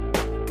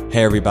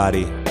Hey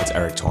everybody, it's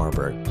Eric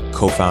Torenberg,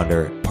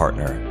 co-founder,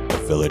 partner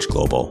of Village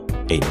Global,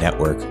 a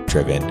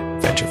network-driven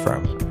venture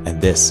firm.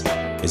 And this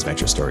is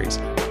Venture Stories,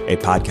 a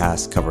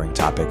podcast covering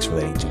topics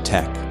relating to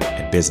tech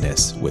and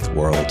business with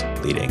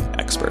world-leading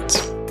experts.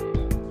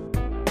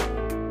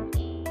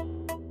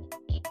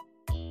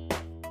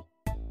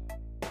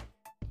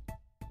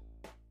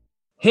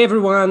 Hey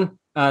everyone,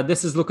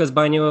 this is Lucas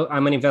Banho.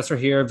 I'm an investor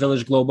here at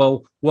Village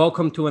Global.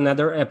 Welcome to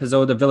another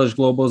episode of Village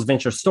Global's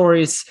Venture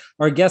Stories.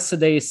 Our guest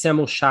today is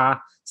Samuel Shah.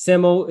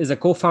 Samuel is a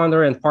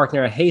co-founder and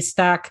partner at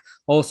Haystack,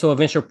 also a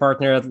venture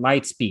partner at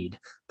Lightspeed.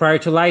 Prior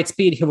to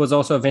Lightspeed, he was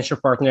also a venture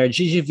partner at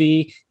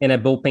GGV and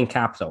at Bullpen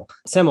Capital.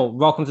 Samuel,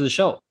 welcome to the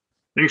show.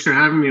 Thanks for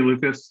having me,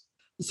 Lucas.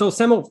 So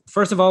Samuel,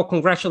 first of all,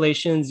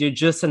 congratulations. You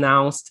just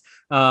announced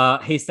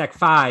Haystack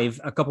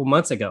 5 a couple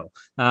months ago,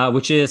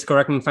 which is,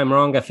 correct me if I'm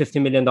wrong, a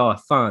 $50 million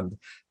fund.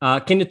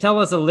 Can you tell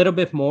us a little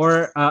bit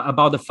more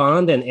about the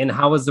fund and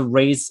how was the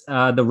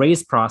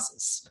raise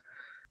process?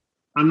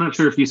 I'm not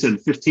sure if you said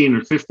 15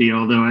 or 50,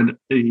 although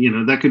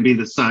that could be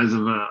the size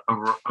of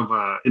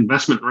a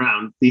investment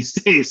round these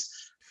days.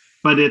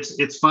 But it's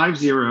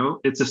 5-0.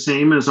 It's the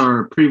same as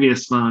our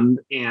previous fund,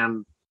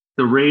 and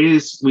the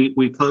raise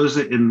we closed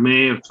it in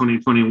May of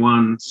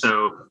 2021.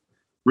 So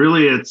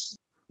really, it's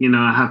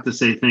I have to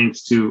say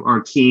thanks to our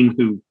team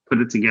who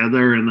put it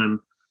together, and then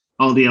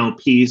all the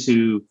LPs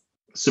who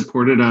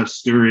supported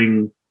us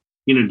during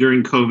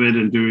COVID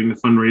and doing the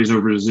fundraise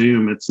over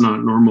Zoom. It's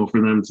not normal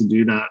for them to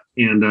do that.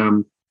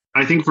 And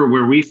I think for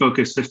where we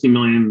focus, $50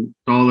 million,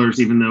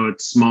 even though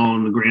it's small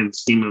in the grand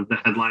scheme of the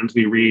headlines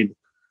we read,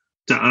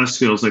 to us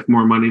feels like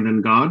more money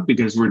than God,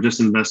 because we're just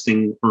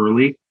investing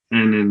early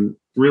and in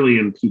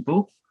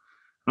people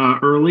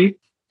early.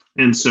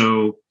 And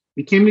so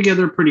it came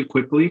together pretty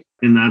quickly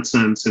in that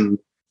sense. And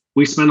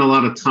we spent a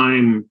lot of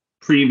time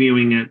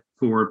previewing it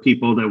for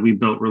people that we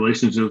built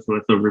relationships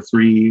with over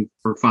 3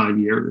 or 5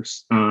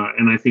 years.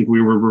 And I think we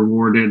were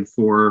rewarded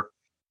for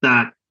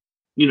that,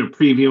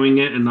 previewing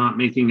it and not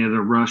making it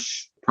a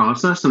rush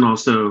process, and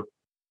also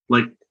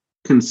like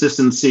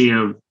consistency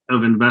of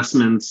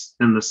investments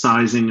and the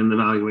sizing and the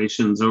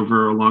valuations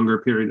over a longer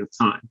period of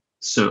time.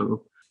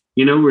 So,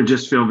 we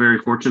just feel very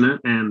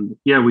fortunate. And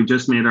yeah, we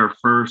just made our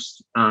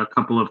first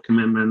couple of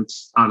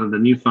commitments out of the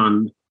new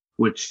fund,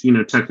 which,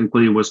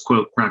 technically was,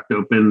 quote, cracked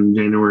open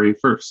January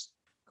 1st.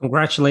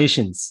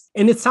 Congratulations.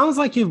 And it sounds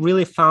like you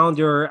really found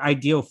your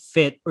ideal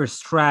fit or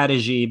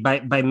strategy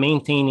by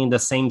maintaining the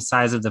same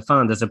size of the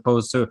fund as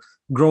opposed to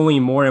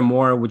growing more and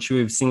more, which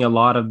we've seen a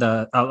lot of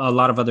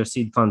other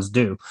seed funds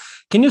do.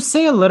 Can you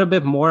say a little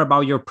bit more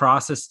about your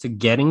process to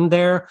getting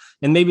there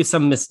and maybe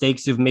some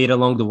mistakes you've made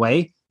along the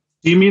way?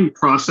 Do you mean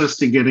process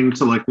to getting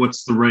to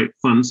what's the right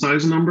fund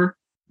size number?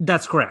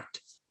 That's correct.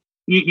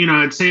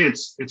 I'd say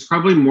it's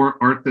probably more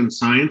art than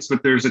science,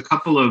 but there's a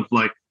couple of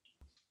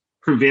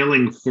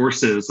prevailing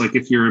forces. Like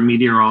if you're a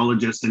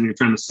meteorologist and you're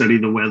trying to study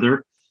the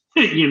weather,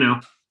 and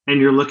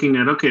you're looking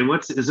at, okay,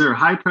 is there a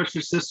high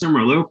pressure system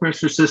or low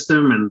pressure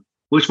system, and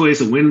which way is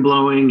the wind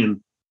blowing? And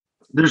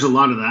there's a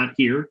lot of that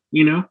here,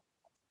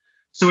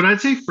 So what I'd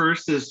say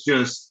first is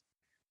just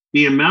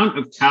the amount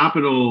of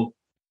capital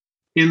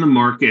in the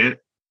market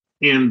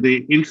and the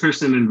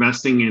interest in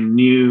investing in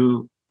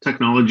new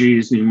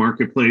technologies, new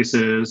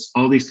marketplaces,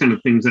 all these kind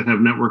of things that have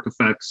network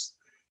effects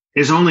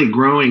is only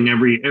growing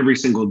every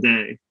single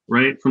day,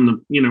 right?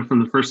 From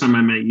the first time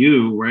I met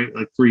you, right?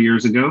 3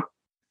 years ago,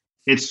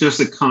 it's just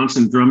a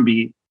constant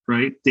drumbeat,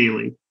 right?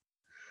 Daily.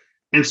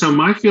 And so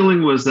my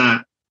feeling was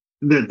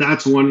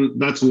that's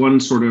one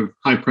sort of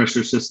high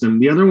pressure system.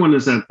 The other one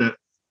is that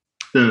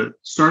the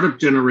startup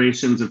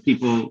generations of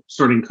people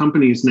starting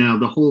companies now,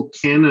 the whole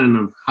canon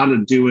of how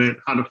to do it,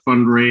 how to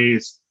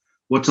fundraise,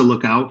 what to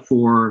look out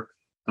for,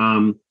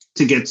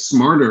 to get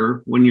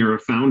smarter when you're a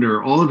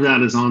founder, all of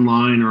that is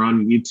online or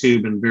on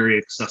YouTube and very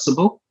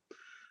accessible.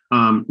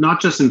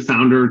 Not just in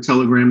founder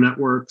Telegram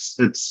networks,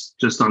 it's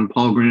just on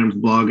Paul Graham's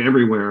blog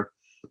everywhere.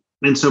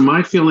 And so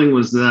my feeling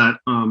was that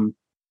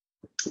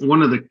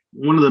one of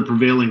the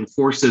prevailing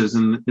forces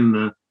in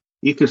the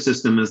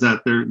ecosystem is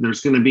that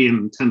there's going to be an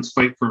intense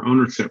fight for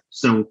ownership.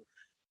 So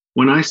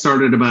when I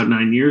started about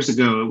 9 years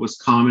ago, it was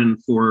common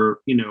for,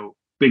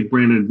 big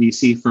branded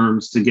VC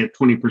firms to get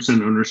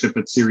 20% ownership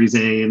at Series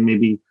A and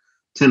maybe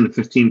 10 to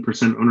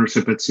 15%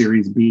 ownership at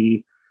Series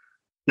B.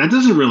 That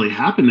doesn't really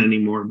happen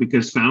anymore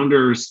because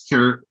founders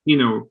care,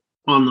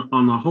 on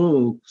the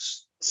whole,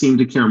 seem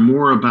to care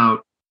more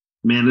about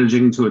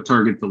managing to a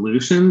target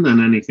dilution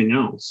than anything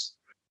else.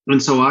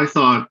 And so I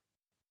thought,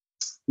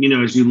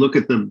 as you look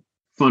at the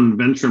fund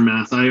venture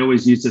math, I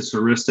always use this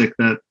heuristic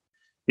that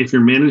if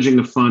you're managing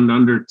a fund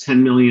under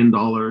 $10 million,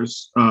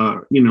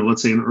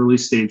 let's say an early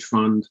stage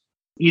fund,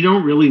 you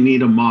don't really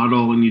need a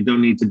model and you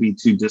don't need to be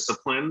too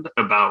disciplined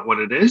about what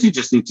it is. You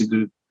just need to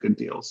do good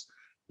deals.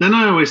 Then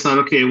I always thought,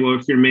 okay, well,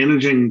 if you're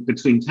managing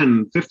between $10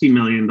 and $50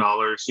 million,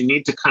 you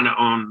need to kind of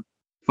own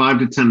 5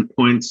 to 10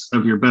 points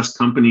of your best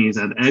companies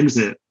at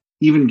exit,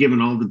 even given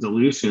all the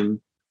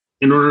dilution,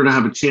 in order to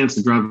have a chance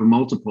to drive a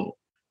multiple.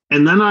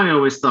 And then I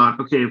always thought,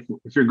 okay,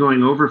 if you're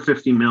going over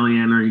 50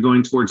 million or you're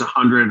going towards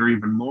 100 or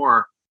even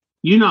more,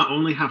 you not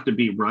only have to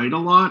be right a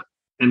lot,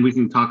 and we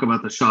can talk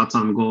about the shots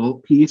on goal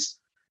piece,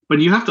 but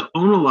you have to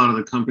own a lot of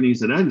the companies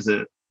that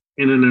exit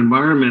in an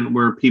environment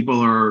where people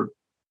are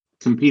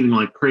competing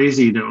like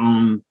crazy to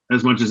own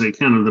as much as they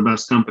can of the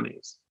best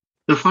companies.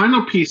 The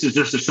final piece is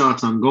just the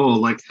shots on goal.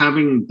 Like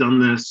having done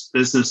this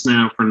business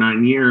now for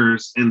 9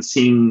 years and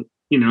seeing,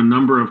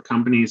 number of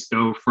companies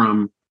go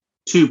from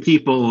 2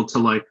 people to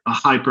like a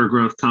hyper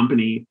growth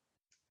company,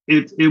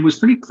 it was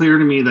pretty clear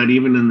to me that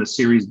even in the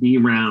Series B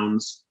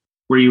rounds,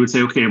 where you would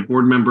say, okay, a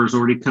board member's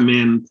already come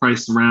in,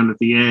 priced around at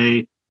the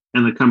A,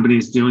 and the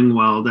company's doing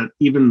well, that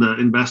even the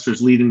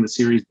investors leading the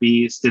Series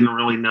Bs didn't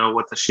really know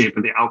what the shape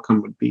of the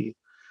outcome would be.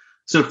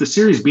 So if the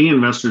Series B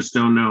investors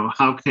don't know,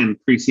 how can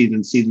pre-seed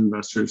and seed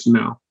investors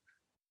know?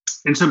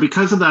 And so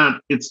because of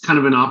that, it's kind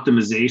of an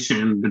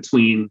optimization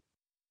between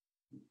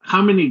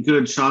how many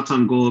good shots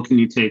on goal can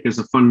you take as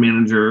a fund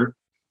manager,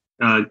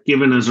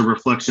 given as a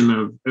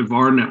reflection of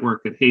our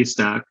network at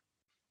Haystack?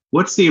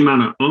 What's the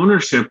amount of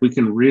ownership we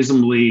can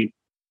reasonably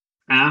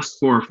ask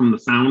for from the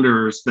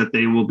founders that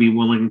they will be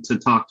willing to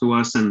talk to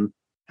us and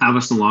have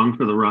us along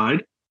for the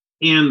ride?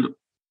 And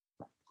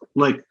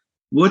like,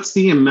 what's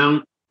the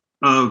amount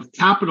of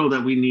capital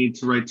that we need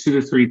to write 2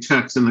 to 3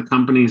 checks in the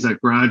companies that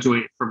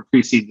graduate from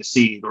pre-seed to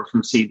seed or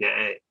from seed to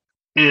A?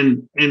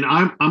 And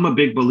I'm a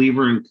big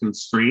believer in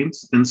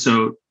constraints. And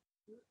so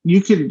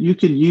you could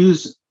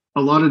use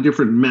a lot of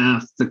different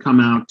math to come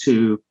out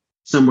to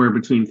somewhere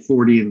between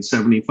 $40 and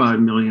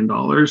 $75 million.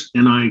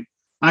 And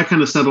I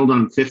kind of settled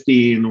on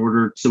 50 in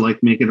order to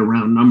like make it a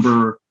round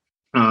number,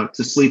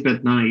 to sleep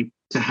at night,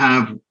 to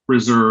have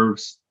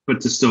reserves, but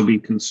to still be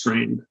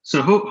constrained.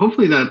 So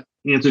hopefully that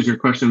answers your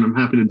question. I'm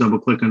happy to double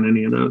click on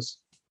any of those.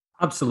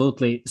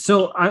 Absolutely.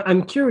 So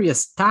I'm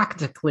curious,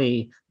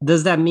 tactically,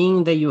 does that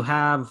mean that you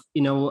have,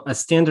 a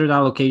standard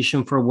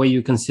allocation for what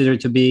you consider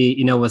to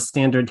be, a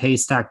standard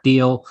Haystack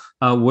deal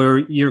where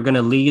you're going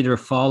to lead or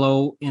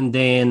follow, and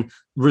then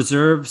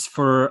reserves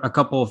for a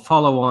couple of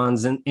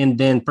follow-ons, and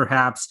then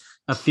perhaps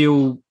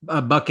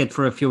a bucket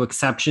for a few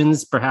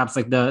exceptions, perhaps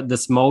like the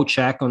small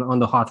check on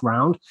the hot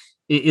round?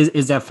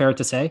 Is that fair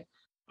to say?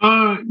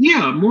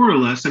 Yeah, more or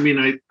less. I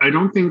mean, I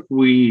don't think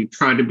we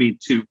try to be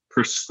too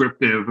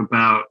prescriptive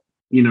about,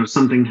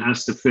 something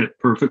has to fit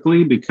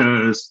perfectly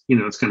because,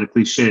 it's kind of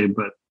cliche,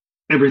 but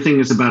everything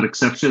is about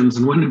exceptions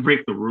and when to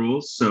break the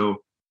rules.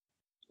 So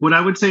what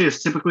I would say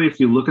is typically, if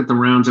you look at the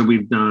rounds that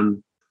we've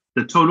done,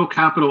 the total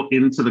capital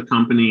into the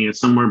company is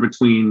somewhere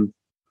between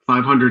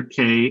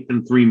 500K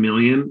and 3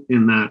 million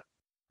in that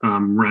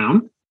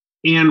round.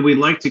 And we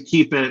like to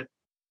keep it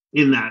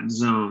in that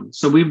zone.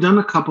 So we've done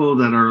a couple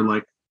that are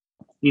like,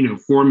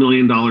 $4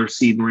 million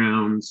seed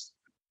rounds.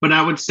 But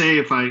I would say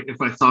if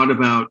I thought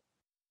about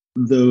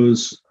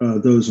those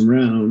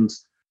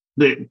rounds,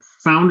 the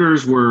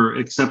founders were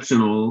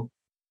exceptional,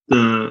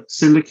 the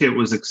syndicate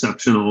was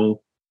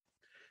exceptional,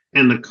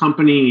 and the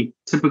company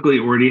typically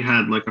already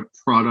had like a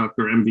product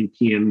or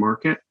MVP in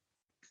market.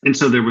 And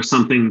so there was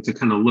something to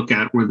kind of look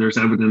at where there's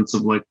evidence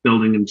of like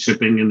building and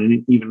shipping,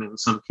 and even in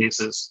some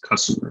cases,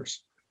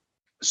 customers.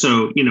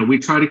 So, we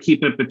try to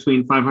keep it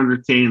between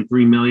 500K and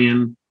 3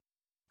 million.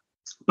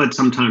 But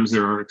sometimes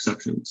there are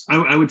exceptions.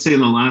 I would say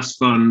in the last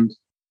fund,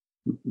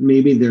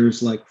 maybe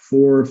there's like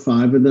 4 or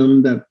 5 of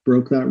them that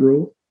broke that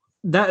rule.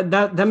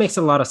 That makes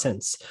a lot of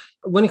sense.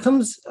 When it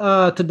comes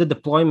to the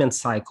deployment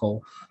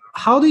cycle,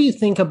 how do you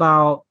think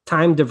about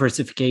time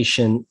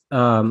diversification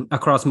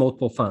across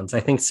multiple funds? I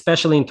think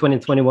especially in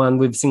 2021,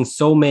 we've seen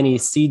so many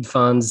seed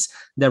funds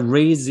that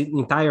raise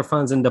entire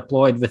funds and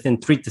deployed within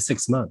 3 to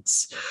 6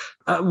 months.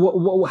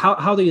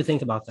 How do you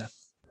think about that?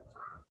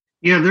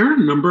 Yeah, there are a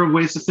number of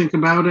ways to think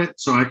about it.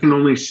 So I can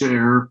only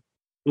share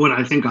what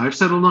I think I've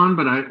settled on,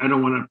 but I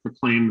don't want to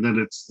proclaim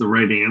that it's the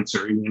right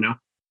answer,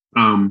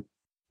 And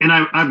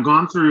I've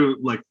gone through,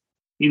 like,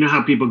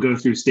 how people go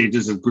through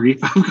stages of grief.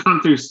 I've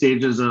gone through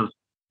stages of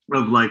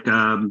like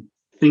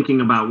thinking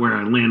about where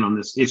I land on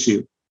this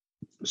issue.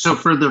 So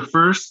for the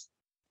first,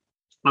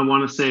 I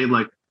want to say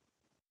like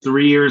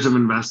 3 years of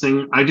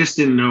investing, I just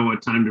didn't know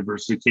what time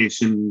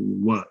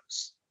diversification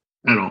was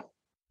at all.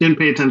 Didn't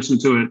pay attention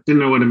to it.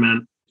 Didn't know what it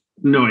meant.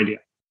 No idea.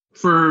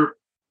 For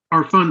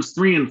our funds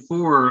 3 and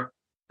 4,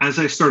 as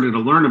I started to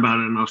learn about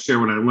it, and I'll share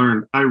what I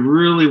learned, I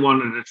really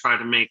wanted to try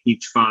to make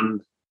each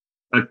fund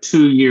a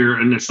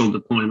 2-year initial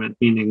deployment,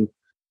 meaning,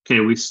 okay,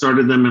 we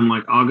started them in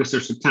like August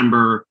or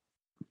September,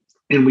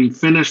 and we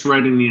finished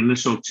writing the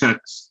initial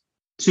checks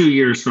 2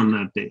 years from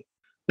that date.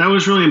 That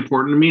was really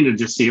important to me to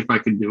just see if I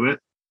could do it.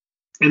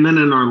 And then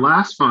in our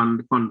last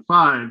fund, Fund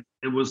 5,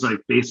 it was like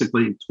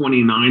basically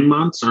 29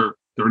 months or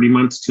 30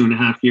 months,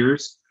 2.5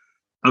 years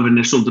of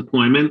initial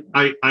deployment.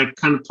 I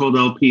kind of told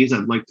LPs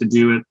I'd like to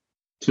do it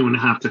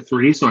 2.5 to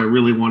 3. So I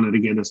really wanted to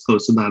get as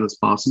close to that as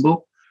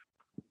possible.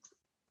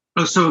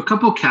 So a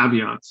couple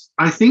caveats.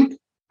 I think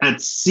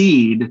at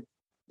seed,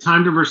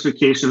 time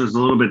diversification is a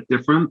little bit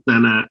different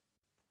than at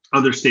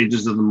other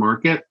stages of the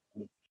market.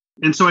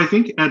 And so I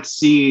think at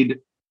seed,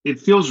 it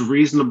feels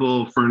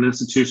reasonable for an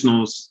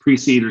institutional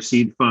pre-seed or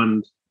seed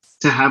fund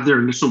to have their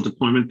initial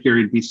deployment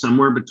period be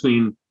somewhere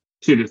between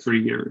 2 to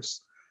 3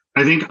 years.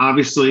 I think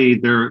obviously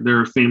there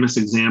are famous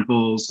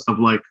examples of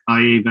like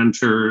IA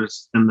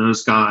Ventures and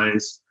those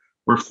guys,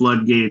 or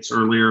Floodgates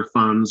earlier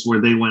funds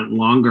where they went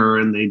longer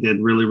and they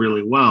did really,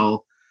 really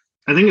well.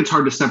 I think it's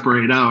hard to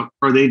separate out.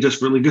 Are they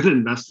just really good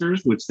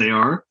investors, which they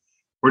are,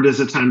 or does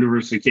the time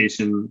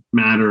diversification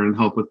matter and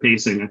help with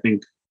pacing? I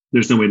think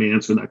there's no way to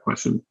answer that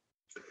question.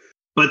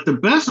 But the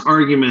best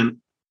argument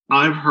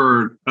I've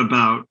heard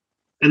about,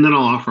 and then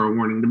I'll offer a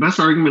warning, the best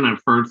argument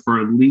I've heard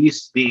for at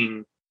least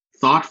being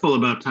thoughtful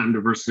about time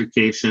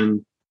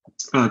diversification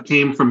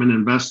came from an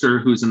investor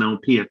who's an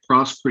LP at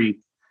Cross Creek.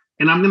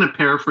 And I'm going to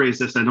paraphrase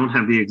this. I don't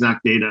have the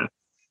exact data,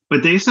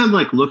 but they said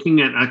like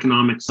looking at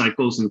economic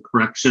cycles and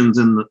corrections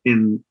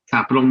in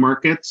capital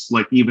markets,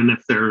 like even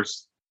if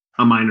there's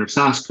a minor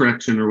SaaS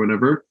correction or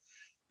whatever,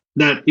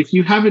 that if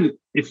you have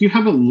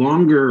a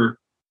longer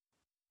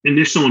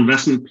initial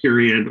investment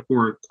period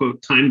or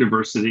quote time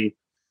diversity,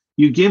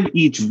 you give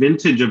each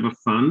vintage of a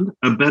fund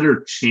a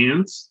better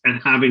chance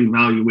at having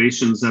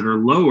valuations that are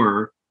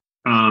lower,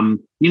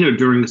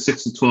 during the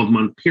 6 to 12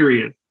 month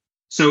period.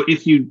 So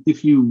if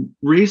you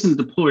raise and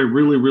deploy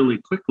really, really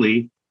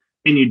quickly,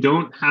 and you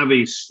don't have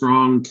a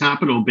strong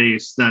capital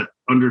base that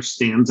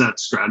understands that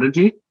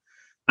strategy,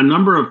 a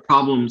number of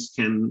problems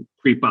can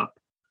creep up.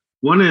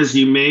 One is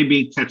you may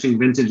be catching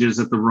vintages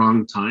at the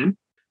wrong time.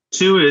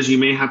 Two is you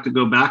may have to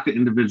go back to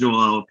individual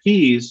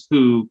LPs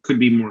who could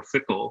be more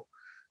fickle.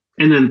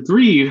 And then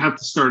three, you have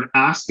to start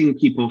asking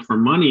people for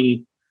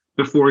money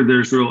before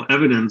there's real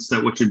evidence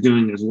that what you're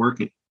doing is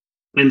working.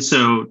 And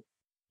so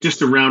just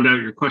to round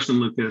out your question,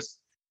 Lucas,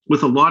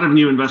 with a lot of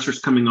new investors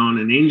coming on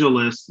in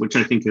AngelList, which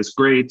I think is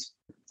great,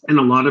 and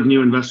a lot of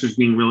new investors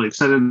being really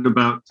excited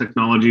about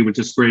technology, which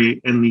is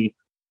great, and the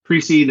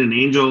pre-seed and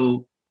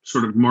angel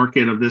sort of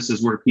market of this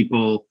is where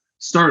people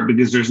start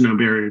because there's no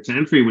barrier to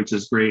entry, which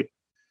is great.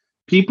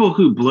 People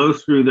who blow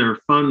through their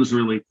funds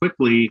really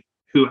quickly,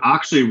 who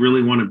actually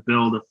really want to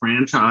build a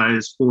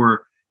franchise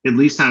or at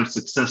least have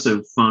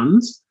successive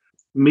funds,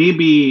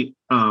 maybe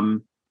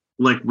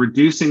like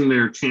reducing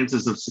their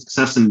chances of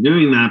success in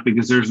doing that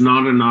because there's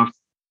not enough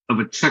of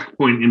a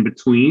checkpoint in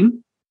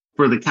between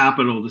for the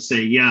capital to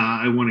say, yeah,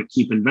 I want to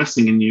keep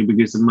investing in you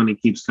because the money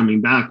keeps coming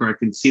back, or I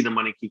can see the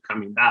money keep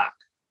coming back,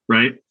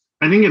 right?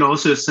 I think it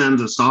also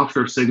sends a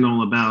softer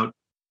signal about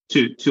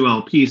to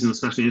LPs, and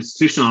especially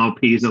institutional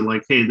LPs, that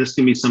like, hey, this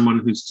can be someone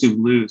who's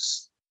too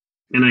loose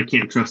and I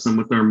can't trust them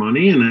with their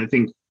money. And I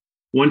think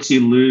once you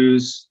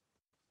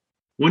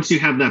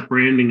have that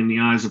branding in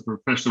the eyes of a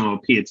professional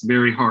LP, it's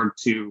very hard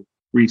to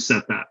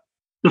reset that.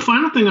 The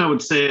final thing I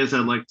would say is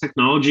that like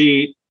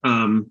technology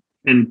and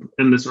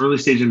this early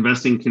stage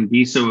investing can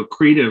be so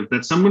accretive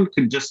that someone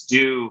could just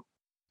do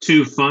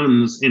 2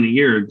 funds in a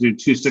year, do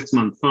 2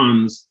 6-month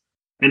funds,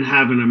 and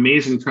have an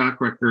amazing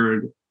track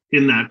record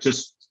in that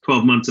just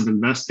 12 months of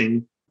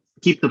investing,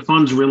 keep the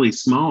funds really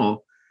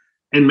small,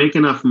 and make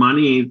enough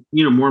money,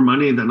 more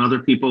money than other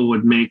people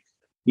would make,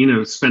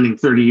 spending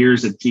 30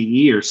 years at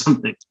GE or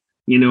something.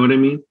 You know what I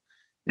mean?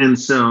 And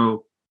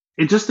so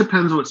it just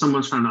depends what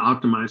someone's trying to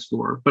optimize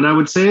for. But I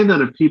would say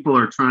that if people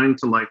are trying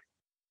to like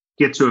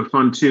get to a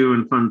fund 2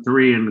 and fund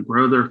 3 and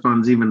grow their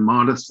funds even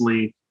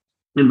modestly,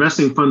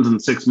 investing funds in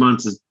 6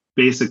 months is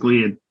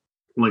basically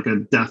like a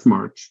death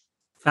march.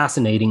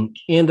 Fascinating.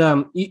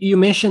 And you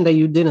mentioned that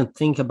you didn't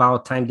think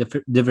about time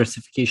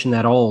diversification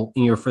at all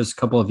in your first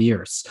couple of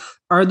years.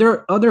 Are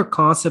there other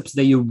concepts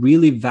that you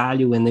really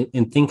value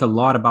and think a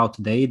lot about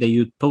today that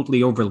you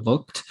totally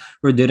overlooked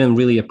or didn't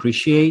really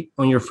appreciate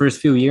on your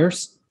first few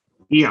years?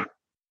 Yeah.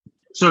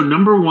 So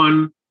number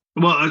one,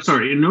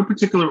 in no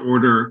particular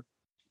order,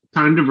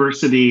 time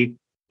diversity,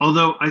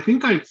 although I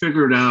think I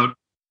figured out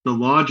the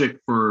logic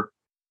for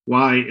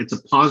why it's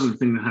a positive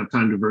thing to have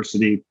time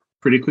diversity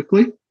pretty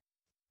quickly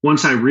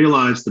once I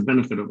realized the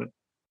benefit of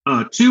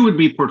it. 2 would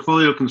be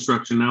portfolio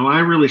construction. Now,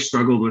 I really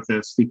struggled with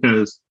this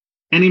because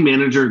any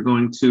manager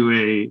going to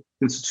a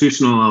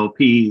institutional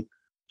LP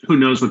who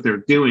knows what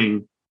they're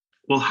doing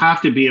will have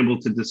to be able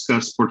to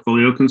discuss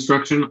portfolio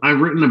construction.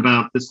 I've written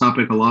about this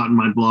topic a lot in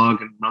my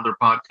blog and other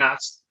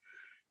podcasts.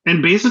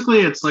 And basically,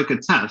 it's like a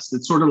test.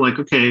 It's sort of like,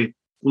 okay,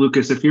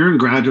 Lucas, if you're in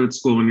graduate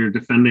school and you're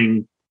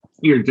defending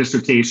your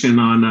dissertation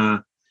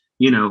on,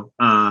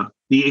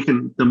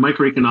 the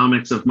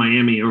microeconomics of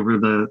Miami over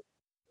the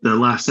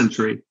last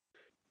century,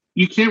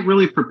 you can't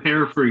really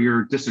prepare for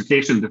your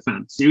dissertation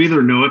defense. You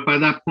either know it by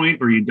that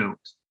point or you don't,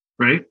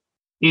 right?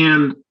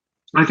 And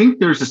I think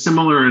there's a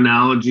similar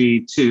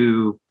analogy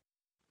to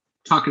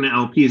talking to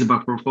LPs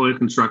about portfolio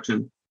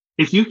construction.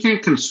 If you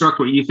can't construct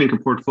what you think a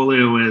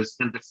portfolio is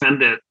and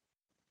defend it,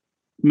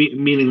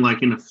 meaning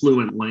like in a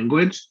fluent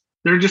language,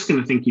 they're just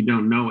going to think you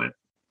don't know it.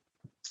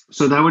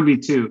 So that would be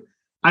 2.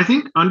 I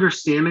think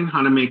understanding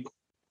how to make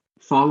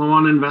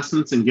follow-on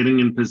investments and getting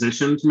in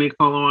position to make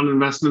follow-on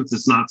investments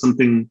is not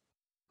something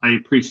I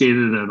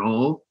appreciated at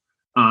all.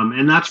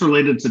 And that's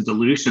related to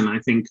dilution. I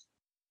think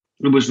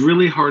it was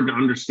really hard to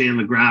understand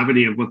the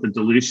gravity of what the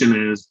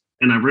dilution is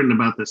and I've written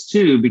about this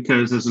too,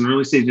 because as an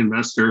early stage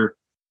investor,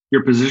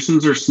 your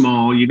positions are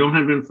small, you don't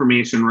have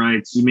information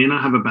rights, you may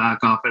not have a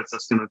back office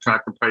that's going to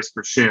track the price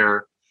per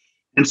share.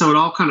 And so it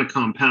all kind of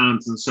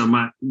compounds. And so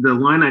the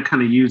line I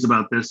kind of use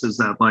about this is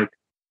that like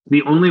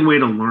the only way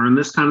to learn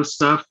this kind of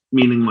stuff,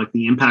 meaning like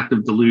the impact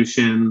of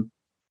dilution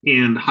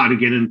and how to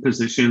get in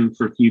position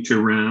for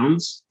future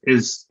rounds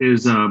is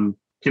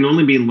can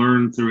only be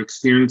learned through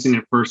experiencing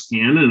it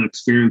firsthand and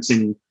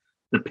experiencing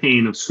the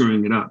pain of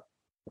screwing it up.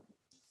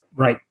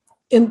 Right.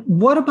 And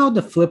what about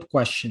the flip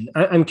question?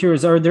 I'm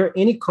curious, are there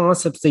any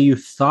concepts that you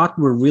thought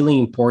were really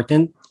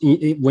important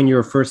when you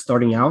were first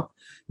starting out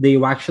that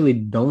you actually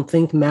don't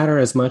think matter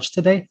as much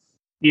today?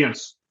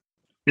 Yes.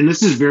 And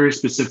this is very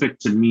specific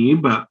to me,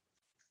 but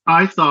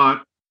I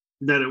thought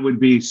that it would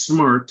be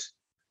smart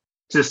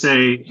to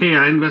say, hey,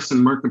 I invest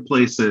in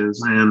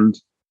marketplaces and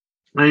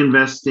I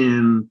invest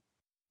in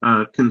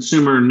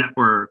consumer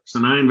networks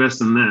and I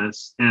invest in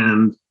this.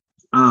 And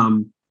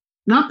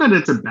not that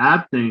it's a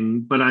bad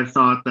thing, but I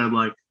thought that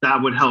like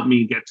that would help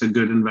me get to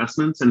good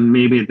investments, and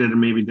maybe it did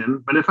and maybe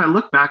didn't. But if I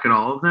look back at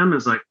all of them,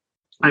 it's like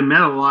I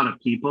met a lot of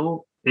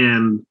people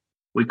and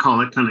we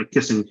call it kind of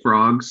kissing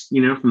frogs,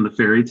 from the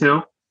fairy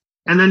tale.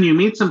 And then you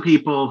meet some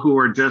people who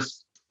are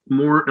just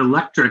more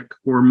electric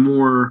or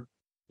more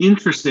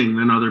interesting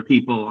than other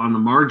people on the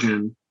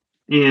margin,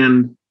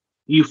 and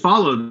you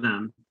follow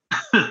them.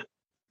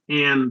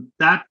 And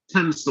that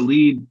tends to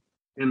lead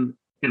in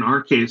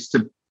our case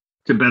to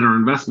better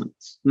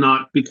investments,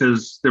 not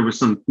because there was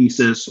some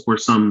thesis or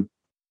some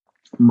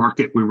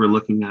market we were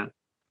looking at.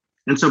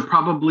 And so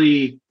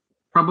probably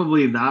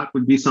that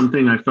would be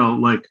something I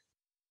felt like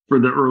for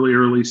the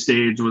early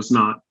stage was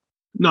not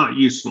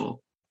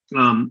useful.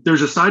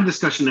 There's a side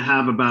discussion to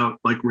have about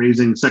like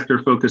raising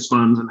sector focused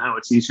funds and how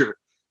it's easier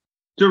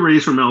to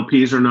raise from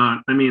LPs or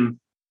not. I mean,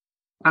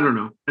 I don't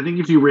know. I think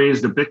if you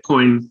raised a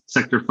Bitcoin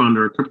sector fund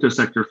or a crypto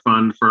sector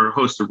fund for a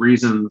host of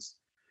reasons,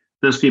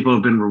 those people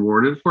have been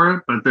rewarded for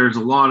it. But there's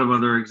a lot of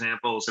other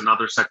examples in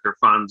other sector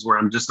funds where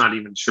I'm just not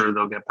even sure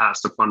they'll get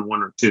past a fund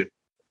 1 or 2.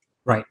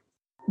 Right.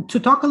 To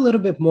talk a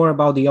little bit more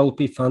about the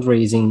LP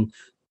fundraising,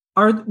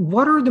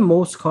 what are the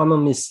most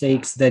common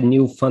mistakes that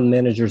new fund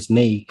managers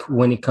make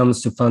when it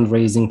comes to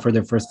fundraising for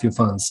their first few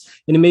funds?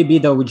 And it may be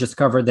that we just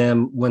cover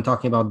them when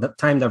talking about the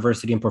time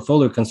diversity and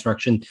portfolio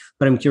construction,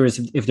 but I'm curious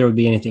if there would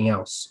be anything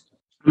else.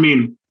 I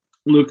mean,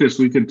 Lucas,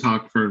 we could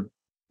talk for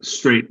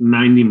straight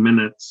 90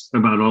 minutes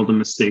about all the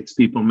mistakes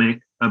people make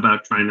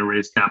about trying to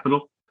raise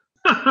capital.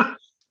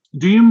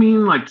 Do you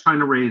mean like trying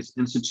to raise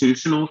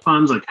institutional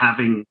funds, like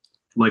having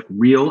like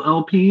real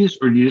LPs,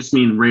 or do you just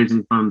mean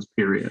raising funds,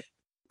 period?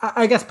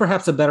 I guess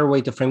perhaps a better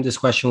way to frame this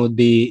question would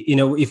be,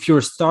 if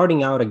you're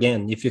starting out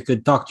again, if you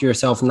could talk to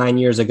yourself 9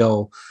 years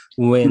ago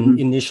when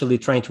initially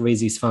trying to raise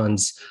these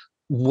funds,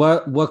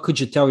 what could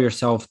you tell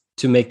yourself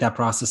to make that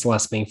process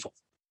less painful?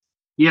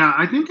 Yeah,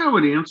 I think I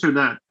would answer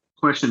that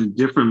question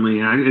differently.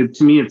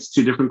 To me, it's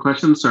two different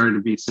questions. Sorry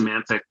to be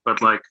semantic,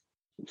 but like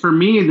for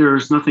me,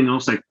 there's nothing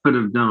else I could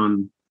have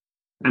done.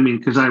 I mean,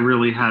 because I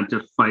really had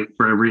to fight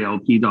for every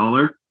LP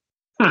dollar,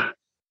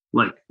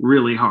 like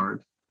really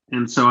hard.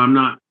 And so I'm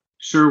not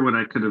sure what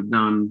I could have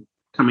done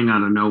coming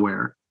out of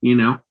nowhere.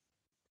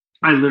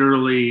 I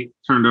literally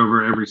turned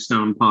over every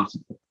stone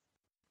possible.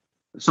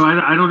 So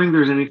I don't think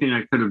there's anything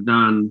I could have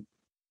done.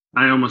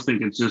 I almost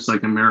think it's just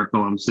like a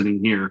miracle I'm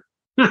sitting here.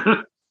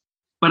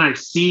 But I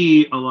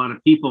see a lot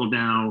of people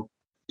now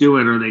do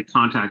it, or they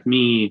contact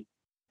me,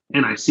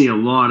 and I see a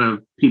lot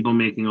of people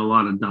making a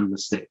lot of dumb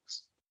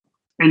mistakes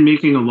and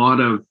making a lot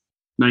of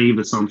naive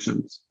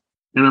assumptions.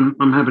 And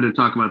I'm happy to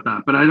talk about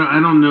that. But I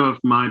don't know if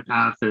my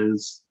path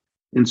is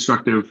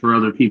instructive for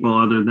other people,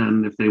 other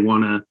than if they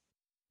want to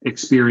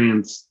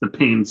experience the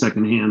pain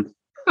secondhand.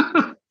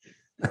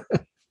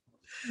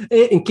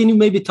 And can you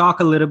maybe talk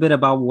a little bit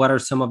about what are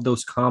some of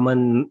those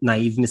common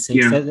naive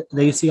mistakes that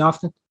you see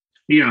often?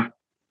 Yeah.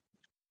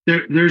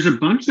 There's a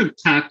bunch of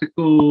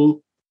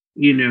tactical,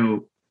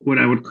 what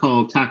I would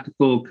call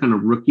tactical kind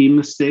of rookie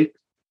mistakes.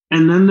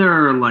 And then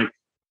there are like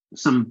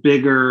some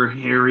bigger,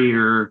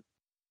 hairier,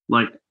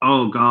 like,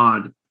 oh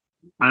God,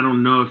 I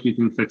don't know if you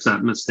can fix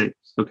that mistake.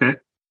 Okay.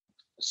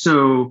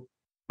 So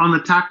on the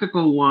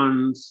tactical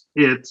ones,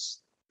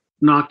 it's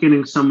not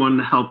getting someone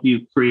to help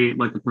you create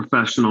like a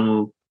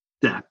professional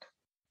deck,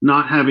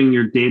 not having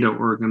your data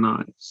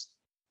organized,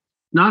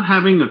 not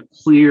having a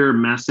clear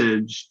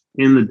message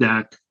in the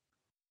deck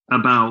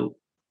about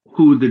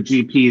who the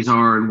GPs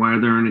are and why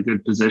they're in a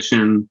good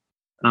position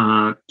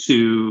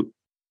to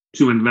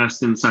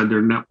invest inside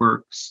their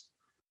networks,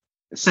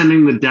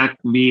 sending the deck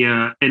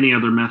via any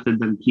other method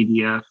than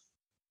PDF,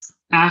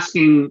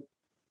 asking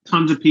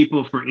tons of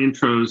people for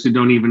intros who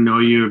don't even know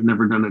you, have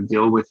never done a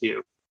deal with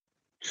you,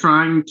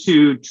 trying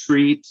to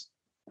treat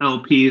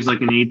LPs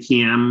like an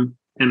ATM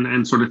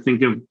and sort of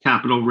think of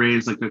capital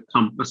raise like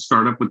a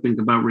startup would think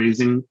about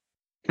raising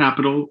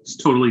capital. It's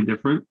totally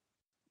different.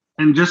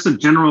 And just a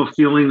general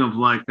feeling of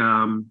like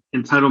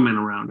entitlement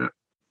around it.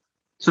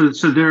 So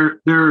there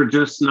are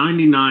just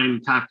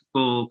 99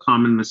 tactical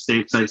common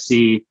mistakes I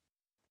see.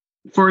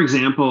 For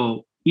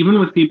example, even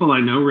with people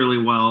I know really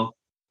well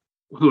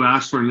who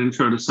ask for an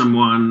intro to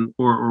someone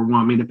or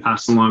want me to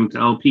pass along to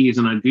LPs,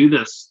 and I do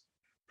this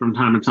from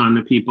time to time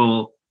to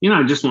people,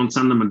 I just won't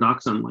send them a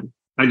DocSend link.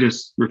 I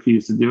just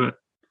refuse to do it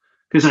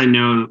because I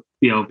know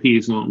the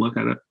LPs won't look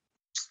at it.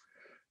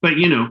 But,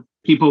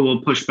 people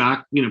will push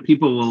back.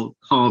 People will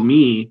call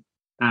me,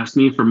 ask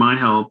me for my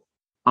help.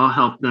 I'll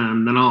help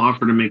them. Then I'll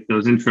offer to make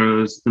those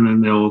intros, and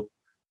then they'll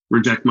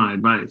reject my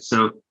advice.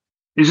 So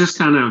it's just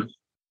kind of,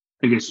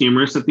 I guess,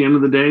 humorous at the end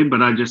of the day,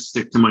 but I just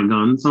stick to my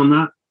guns on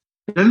that.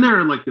 Then there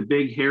are like the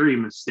big hairy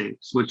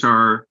mistakes, which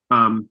are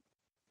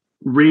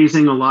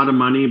raising a lot of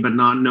money, but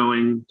not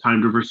knowing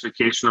time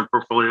diversification or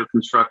portfolio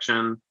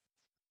construction,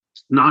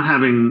 not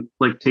having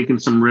like taken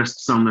some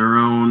risks on their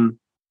own,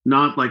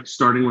 not like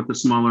starting with a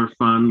smaller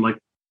fund. Like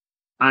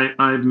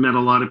I've met a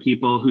lot of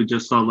people who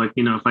just felt like,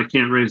 if I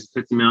can't raise a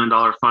 $50 million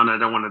fund, I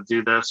don't want to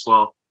do this.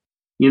 Well,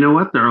 you know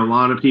what? There are a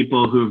lot of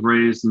people who have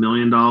raised $1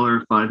 million,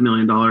 $5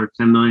 million, $10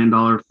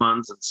 million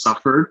funds and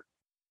suffered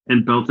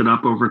and built it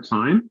up over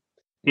time.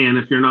 And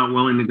if you're not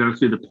willing to go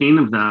through the pain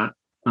of that,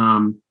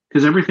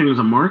 because everything is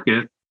a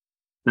market,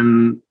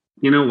 then,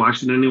 why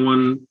should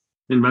anyone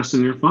invest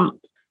in your fund?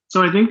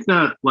 So I think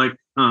that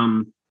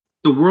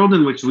the world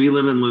in which we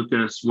live in,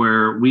 Lucas,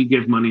 where we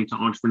give money to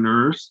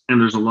entrepreneurs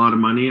and there's a lot of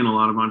money and a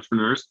lot of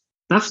entrepreneurs,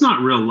 that's not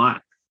real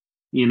life.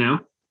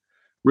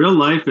 Real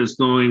life is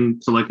going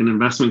to like an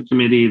investment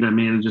committee that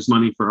manages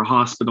money for a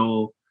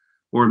hospital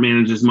or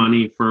manages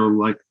money for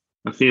like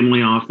a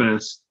family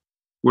office,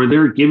 where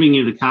they're giving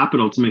you the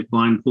capital to make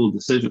blind pool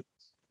decisions.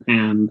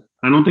 And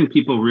I don't think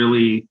people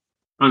really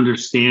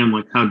understand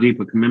like how deep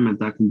a commitment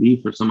that can be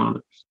for some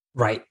others.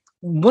 Right.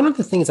 One of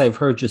the things I've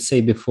heard you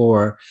say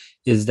before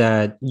is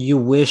that you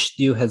wished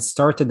you had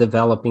started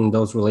developing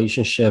those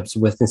relationships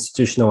with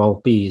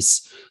institutional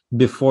LPs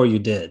before you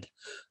did.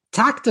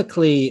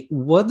 Tactically,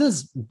 what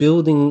does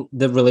building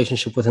the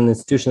relationship with an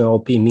institutional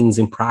LP means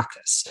in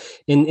practice?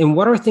 And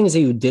what are things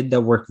that you did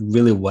that worked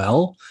really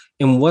well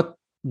and what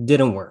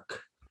didn't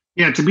work?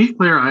 Yeah, to be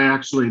clear,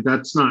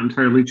 that's not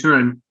entirely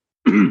true.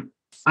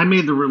 I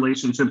made the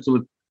relationships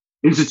with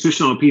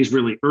institutional LPs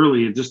really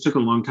early. It just took a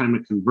long time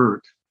to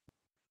convert.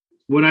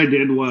 What I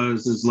did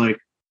is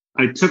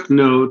I took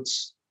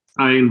notes.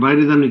 I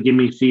invited them to give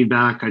me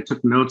feedback. I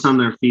took notes on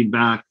their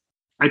feedback.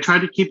 I tried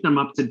to keep them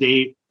up to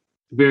date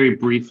very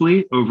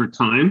briefly over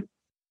time.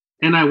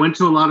 And I went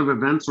to a lot of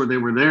events where they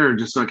were there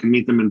just so I could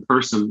meet them in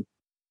person.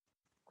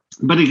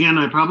 But again,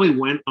 I probably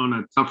went on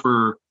a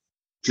tougher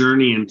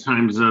journey in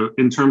terms of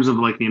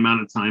like the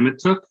amount of time it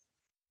took.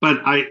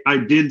 But I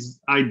did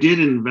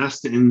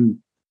invest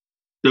in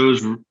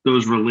those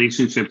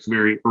relationships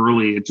very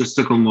early. It just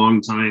took a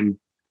long time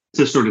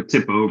to sort of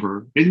tip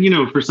over.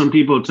 And, for some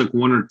people, it took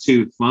 1 or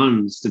 2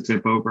 funds to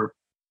tip over.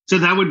 So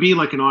that would be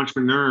like an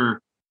entrepreneur,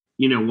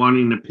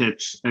 wanting to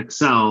pitch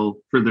Accel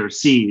for their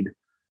seed,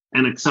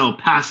 and Accel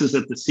passes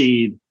at the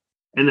seed.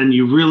 And then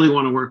you really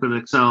want to work with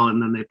Accel, and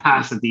then they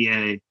pass at the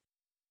A.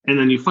 And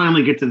then you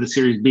finally get to the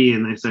Series B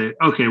and they say,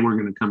 okay, we're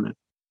going to come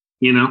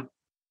in.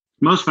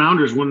 Most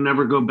founders will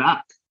never go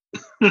back.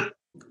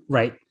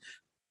 Right.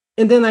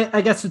 And then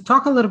I guess to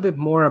talk a little bit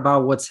more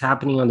about what's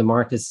happening on the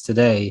markets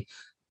today,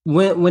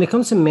 when it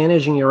comes to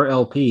managing your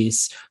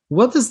LPs,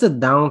 what does the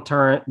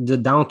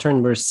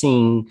downturn we're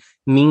seeing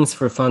means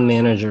for fund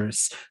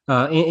managers?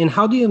 And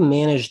how do you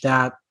manage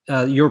that,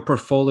 your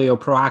portfolio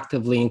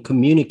proactively and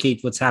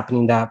communicate what's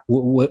happening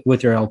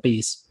with your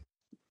LPs?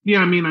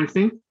 Yeah, I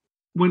think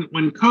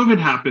when COVID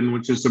happened,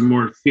 which is a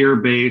more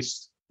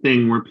fear-based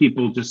thing where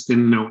people just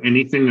didn't know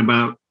anything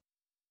about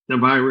the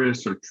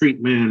virus or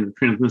treatment or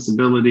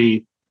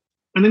transmissibility,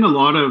 I think a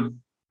lot of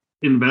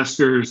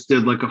investors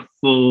did like a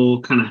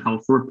full kind of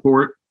health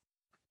report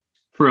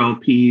for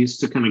LPs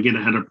to kind of get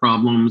ahead of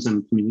problems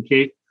and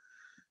communicate.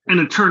 And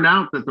it turned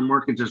out that the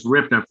market just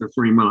ripped after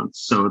 3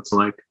 months. So it's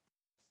like,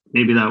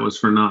 maybe that was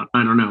for naught.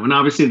 I don't know. And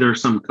obviously there are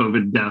some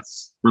COVID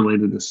deaths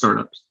related to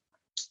startups.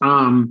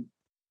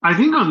 I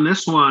think on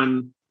this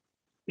one,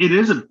 it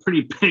is a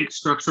pretty big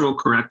structural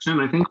correction.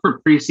 I think for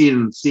pre-seed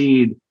and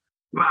seed,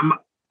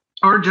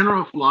 our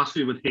general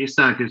philosophy with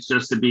Haystack is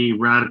just to be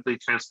radically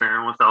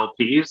transparent with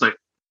LPs,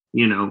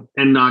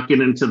 and not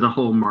get into the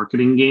whole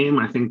marketing game.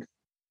 I think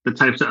the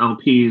types of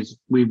LPs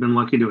we've been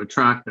lucky to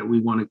attract that we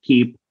want to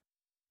keep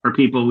are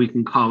people we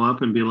can call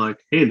up and be like,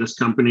 hey, this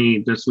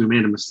company we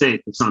made a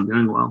mistake. It's not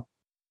doing well.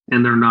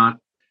 And they're not,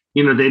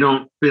 they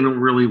don't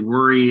really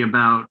worry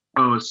about,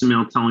 oh, is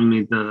Sunil telling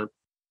me the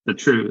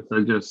truth?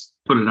 I just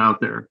put it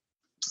out there.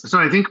 So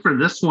I think for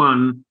this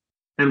one,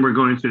 and we're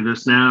going through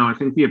this now, I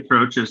think the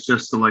approach is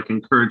just to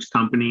encourage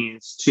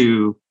companies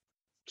to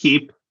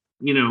keep,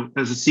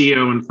 as a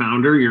CEO and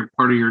founder,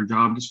 part of your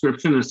job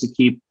description is to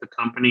keep the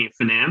company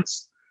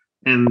financed.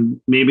 And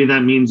maybe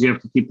that means you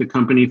have to keep the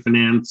company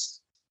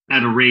financed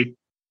at a rate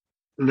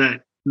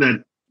that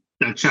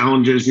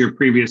challenges your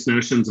previous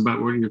notions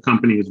about what your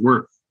company is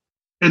worth.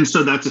 And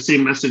so that's the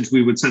same message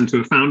we would send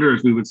to a founder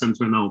as we would send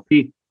to an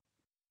LP.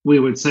 We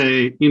would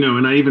say,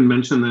 and I even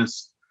mentioned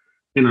this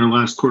in our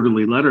last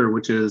quarterly letter,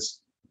 which is,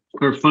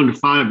 or Fund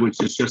 5,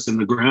 which is just in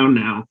the ground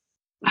now,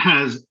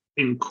 has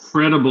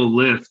incredible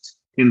lift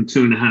in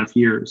 2.5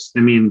 years.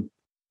 I mean,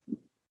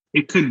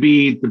 it could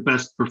be the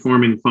best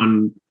performing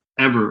fund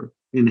ever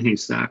in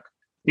Haystack.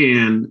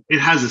 And it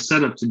has a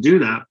setup to do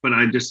that. But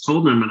I just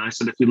told them, and I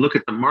said, if you look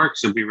at the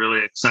marks, you'll be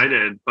really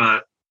excited.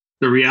 But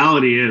the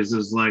reality is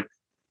like,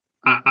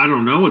 I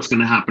don't know what's going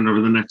to happen over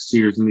the next 2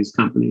 years in these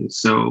companies.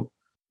 So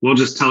we'll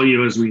just tell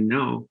you as we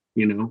know,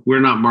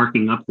 we're not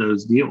marking up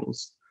those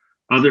deals.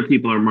 Other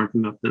people are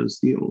marking up those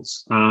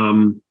deals.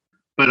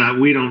 But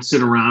we don't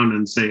sit around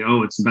and say,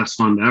 oh, it's the best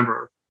fund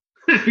ever.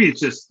 It's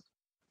just,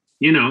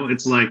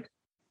 it's like,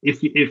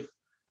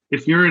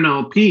 if you're an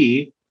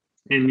LP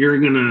and you're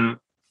gonna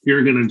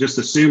just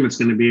assume it's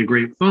going to be a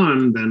great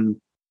fund,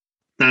 then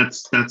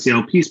that's the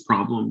LP's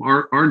problem.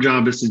 Our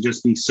job is to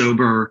just be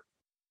sober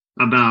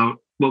about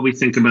what we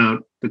think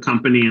about the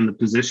company and the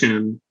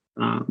position.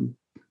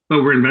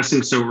 But we're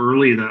investing so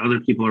early that other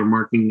people are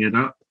marking it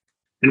up,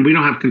 and we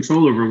don't have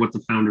control over what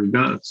the founder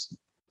does.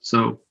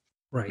 So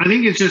right. I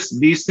think it's just,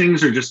 these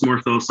things are just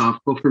more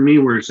philosophical for me,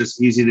 where it's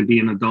just easy to be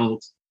an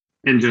adult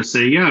and just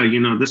say, yeah,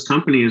 this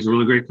company is a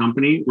really great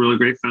company, really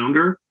great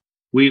founder.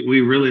 We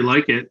really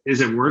like it.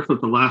 Is it worth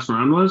what the last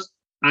round was?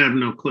 I have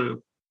no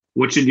clue.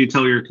 What should you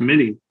tell your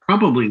committee?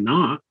 Probably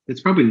not.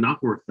 It's probably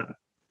not worth that,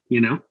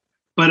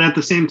 But at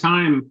the same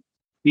time,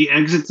 the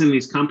exits in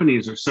these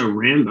companies are so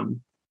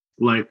random.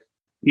 Like,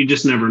 you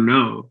just never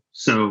know.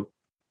 So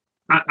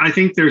I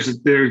think there's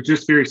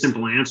just very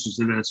simple answers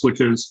to this, which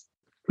is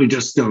we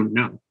just don't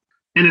know.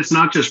 And it's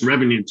not just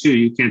revenue too.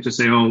 You can't just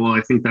say, oh, well,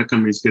 I think that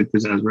company's good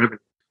because it has revenue.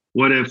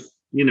 What if,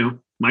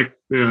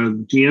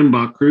 GM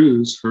bought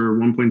Cruise for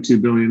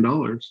 $1.2 billion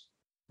or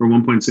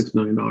 $1.6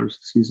 billion,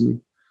 excuse me.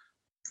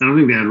 I don't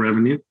think they had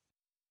revenue.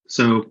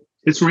 So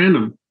it's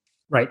random.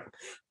 Right.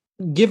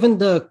 Given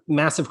the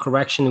massive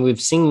correction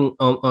we've seen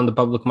on the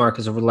public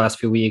markets over the last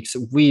few weeks,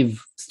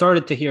 we've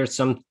started to hear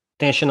some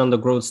tension on the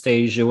growth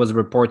stage. It was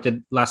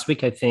reported last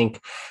week, I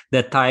think,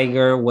 that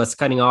Tiger was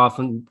cutting off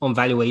on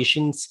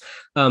valuations.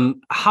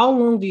 How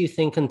long do you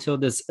think until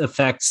this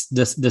affects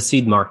the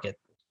seed market?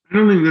 I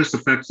don't think this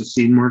affects the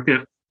seed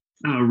market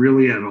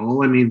really at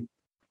all. I mean,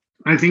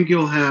 I think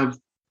you'll have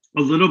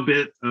a little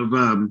bit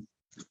of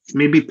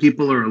maybe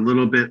people are a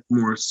little bit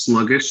more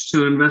sluggish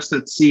to invest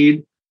at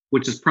seed,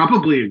 which is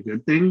probably a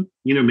good thing.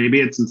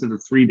 Maybe it's instead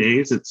of 3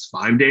 days, it's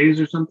 5 days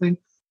or something.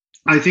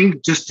 I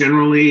think just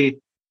generally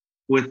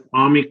with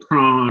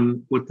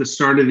Omicron, with the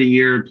start of the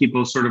year,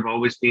 people sort of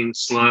always being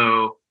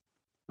slow.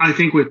 I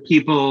think with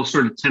people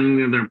sort of tending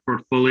to their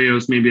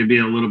portfolios, maybe it'd be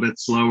a little bit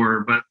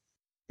slower. But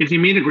if you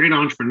meet a great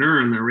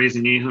entrepreneur and they're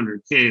raising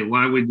 $800K,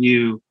 why would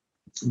you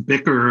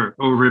bicker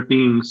over it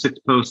being 6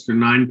 posts or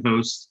 9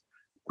 posts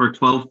or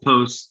 12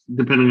 posts,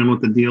 depending on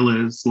what the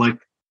deal is? Like,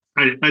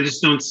 I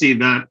just don't see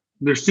that.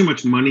 There's too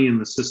much money in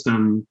the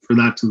system for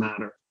that to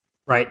matter.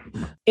 Right.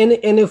 And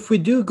if we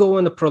do go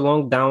in a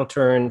prolonged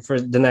downturn for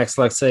the next,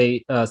 let's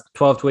say,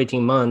 12 to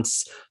 18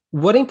 months,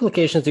 what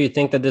implications do you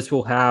think that this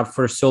will have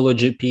for solo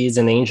GPs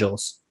and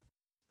angels?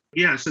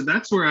 Yeah, so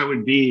that's where I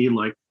would be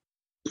like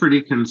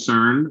pretty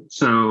concerned.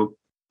 So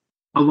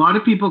a lot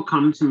of people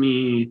come to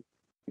me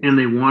and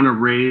they want to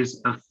raise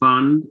a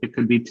fund. It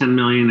could be 10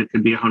 million, it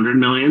could be 100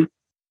 million.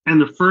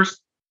 And the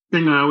first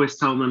thing I always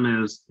tell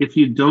them is, if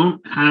you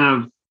don't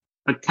have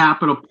a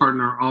capital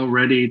partner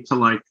already to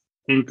like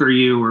anchor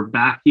you or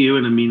back you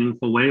in a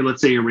meaningful way,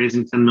 let's say you're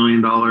raising $10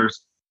 million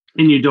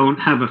and you don't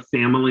have a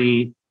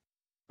family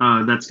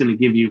that's going to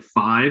give you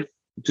 5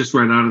 just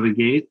right out of the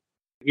gate,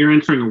 you're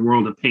entering a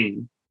world of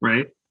pain,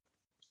 right?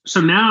 So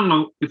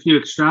now if you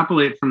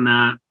extrapolate from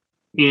that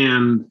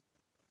and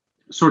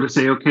sort of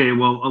say, okay,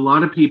 well, a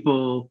lot of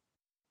people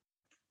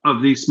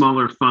of these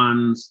smaller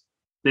funds,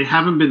 they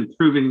haven't been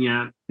proven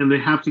yet, and they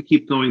have to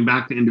keep going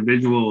back to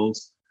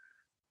individuals.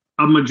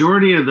 A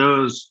majority of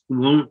those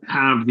won't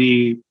have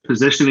the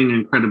positioning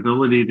and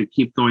credibility to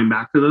keep going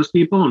back to those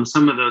people. And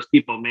some of those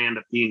people may end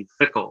up being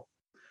fickle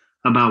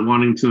about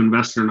wanting to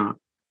invest or not.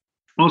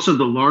 Also,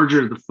 the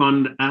larger the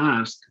fund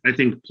ask, I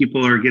think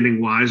people are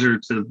getting wiser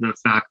to the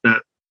fact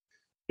that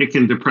it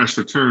can depress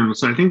returns.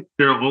 So I think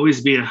there'll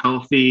always be a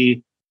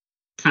healthy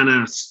kind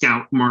of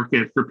scout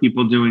market for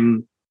people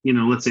doing,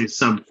 let's say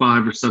sub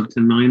 $5 or sub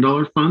 $10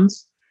 million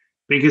funds,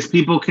 because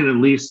people can at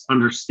least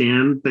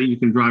understand that you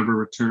can drive a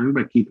return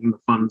by keeping the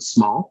funds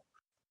small.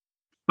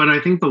 But I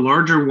think the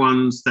larger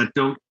ones that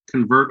don't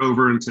convert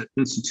over into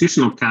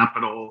institutional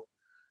capital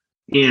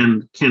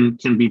and can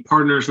be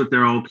partners with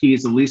their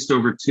LPs at least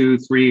over 2,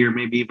 3, or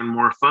maybe even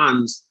more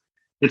funds,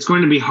 it's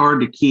going to be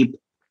hard to keep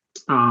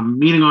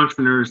meeting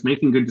entrepreneurs,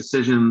 making good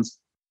decisions,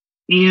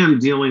 and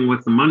dealing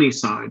with the money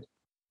side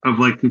of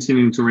like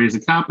continuing to raise a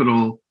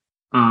capital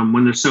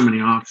when there's so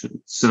many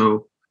options.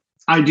 So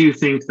I do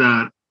think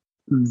that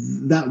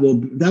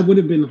would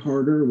have been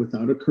harder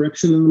without a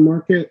correction in the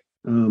market,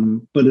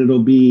 but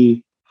it'll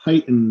be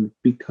heightened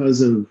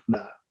because of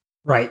that.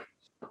 Right.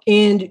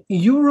 And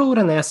you wrote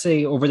an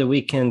essay over the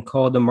weekend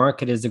called "The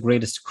Market is the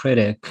Greatest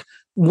Critic."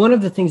 one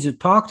of the things you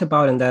talked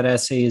about in that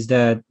essay is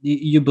that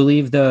you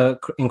believe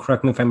and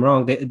correct me if I'm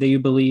wrong, that you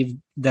believe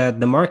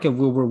that the market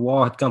will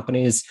reward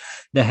companies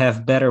that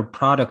have better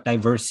product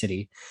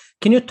diversity.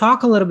 Can you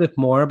talk a little bit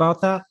more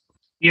about that?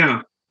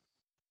 Yeah,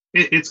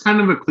 it's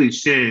kind of a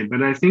cliche,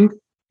 but I think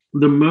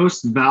the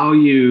most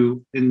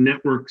value in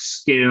network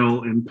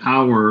scale and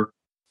power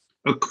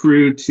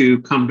accrue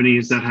to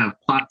companies that have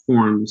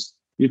platforms.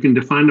 You can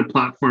define a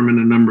platform in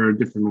a number of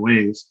different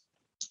ways.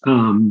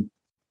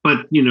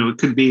 But, it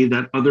could be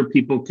that other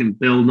people can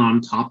build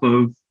on top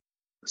of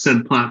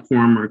said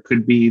platform, or it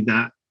could be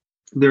that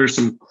there's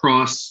some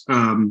cross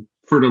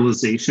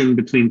fertilization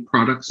between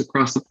products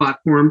across the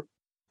platform.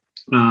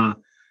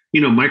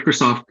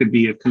 Microsoft could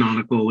be a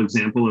canonical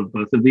example of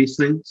both of these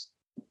things.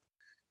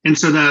 And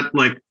so that,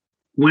 like,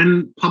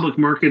 when public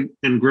market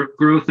and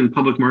growth and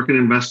public market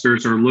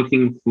investors are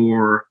looking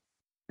for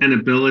an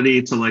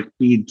ability to, like,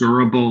 be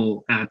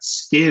durable at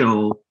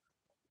scale,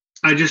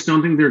 I just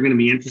don't think they're going to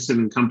be interested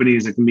in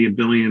companies that can be $1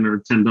 billion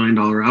or $10 billion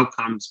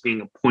outcomes being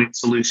a point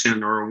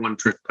solution or a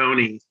one-trick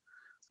pony.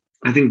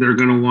 I think they're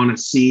going to want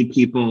to see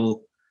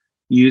people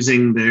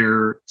using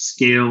their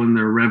scale and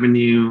their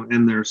revenue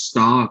and their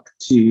stock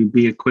to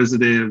be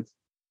acquisitive,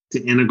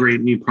 to integrate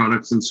new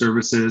products and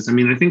services. I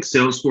mean, I think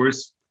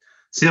Salesforce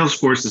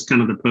is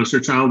kind of the poster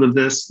child of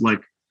this,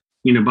 like,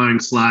 buying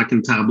Slack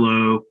and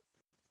Tableau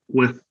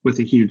with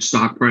a huge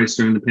stock price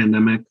during the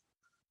pandemic.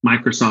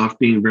 Microsoft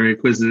being very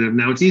acquisitive.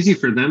 Now, it's easy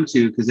for them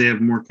to, because they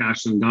have more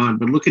cash than God,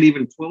 but look at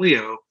even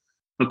Twilio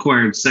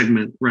acquired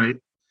Segment, right?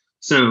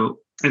 So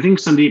I think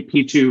Sandeep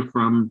Pichu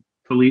from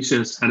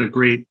Felicius had a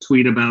great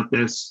tweet about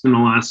this in the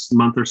last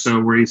month or so,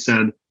 where he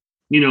said,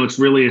 it's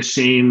really a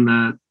shame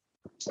that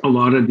a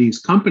lot of these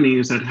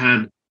companies that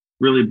had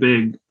really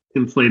big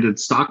inflated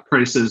stock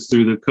prices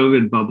through the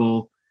COVID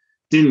bubble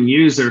didn't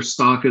use their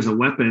stock as a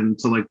weapon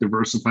to, like,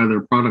 diversify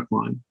their product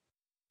line,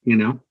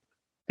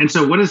 And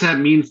so what does that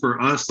mean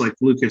for us, like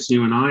Lucas,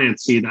 you and I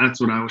at Seed?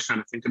 That's what I was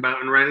trying to think about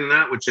in writing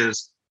that, which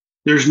is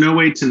there's no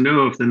way to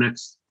know if the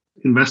next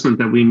investment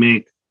that we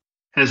make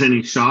has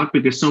any shot,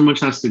 because so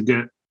much has to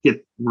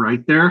get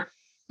right there.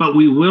 But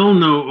we will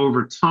know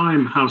over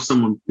time how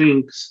someone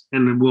thinks,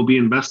 and we'll be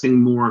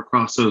investing more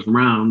across those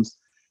rounds.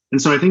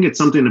 And so I think it's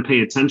something to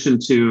pay attention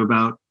to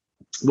about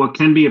what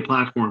can be a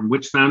platform,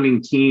 which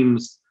founding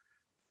teams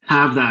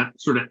have that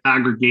sort of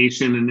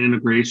aggregation and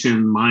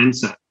integration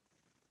mindset,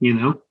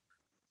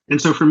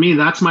 And so for me,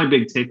 that's my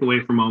big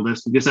takeaway from all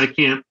this, because I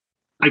can't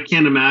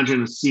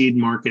imagine a seed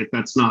market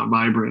that's not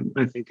vibrant.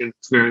 I think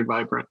it's very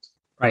vibrant.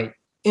 Right.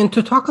 And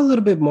to talk a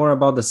little bit more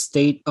about the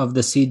state of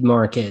the seed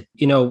market,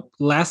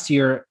 last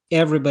year,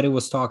 everybody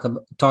was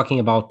talking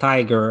about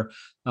Tiger.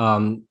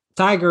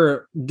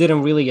 Tiger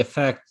didn't really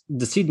affect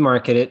the seed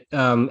market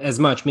as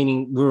much,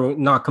 meaning we were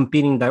not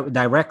competing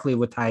directly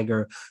with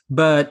Tiger.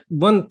 But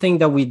one thing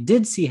that we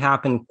did see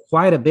happen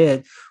quite a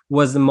bit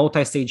was the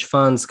multi-stage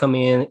funds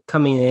coming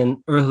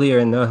in earlier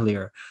and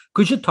earlier.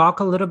 Could you talk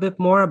a little bit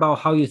more about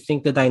how you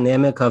think the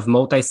dynamic of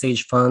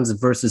multi-stage funds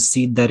versus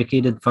seed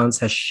dedicated funds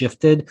has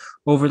shifted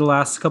over the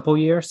last couple of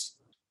years?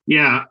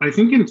 Yeah, I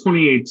think in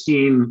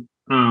 2018,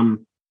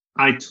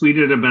 I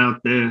tweeted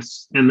about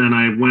this, and then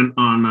I went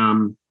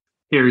on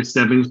Harry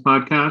Stebbings'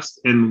 podcast,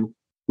 and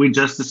we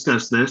just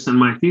discussed this. And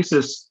my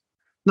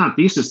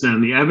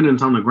the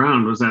evidence on the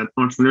ground was that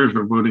entrepreneurs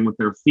were voting with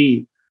their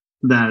feet,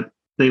 that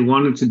they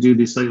wanted to do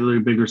these slightly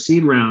bigger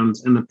seed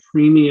rounds, and the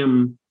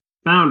premium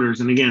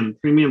founders, and again,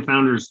 premium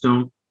founders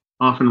don't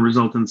often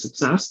result in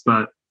success,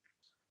 but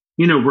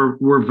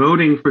we're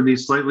voting for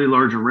these slightly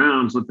larger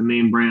rounds with the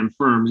name brand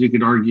firms. You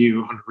could argue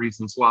 100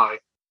 reasons why.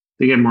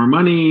 They get more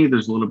money,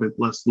 there's a little bit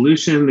less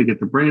dilution, they get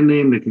the brand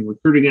name, they can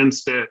recruit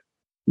against it,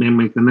 they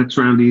make the next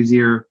round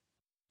easier,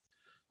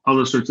 all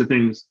those sorts of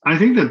things. I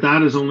think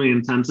that has only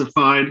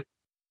intensified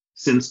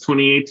since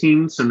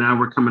 2018. So now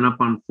we're coming up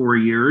on 4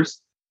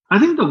 years. I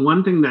think the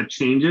one thing that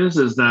changes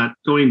is that,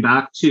 going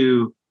back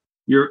to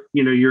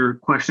your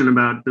question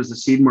about, does the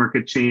seed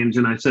market change?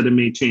 And I said it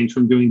may change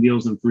from doing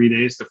deals in 3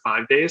 days to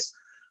 5 days.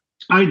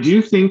 I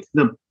do think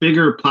the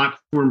bigger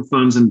platform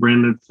funds and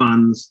branded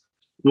funds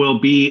will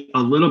be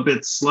a little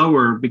bit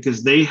slower,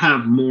 because they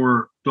have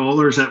more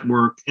dollars at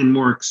work and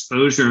more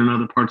exposure in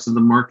other parts of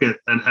the market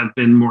that have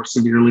been more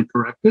severely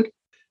corrected.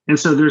 And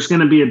so there's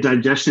going to be a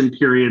digestion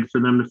period for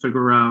them to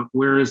figure out,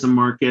 where is the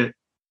market?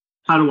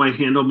 How do I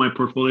handle my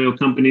portfolio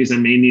companies that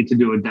may need to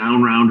do a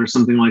down round or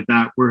something like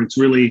that, where it's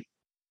really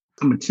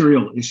a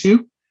material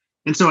issue?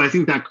 And so I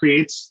think that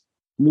creates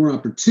more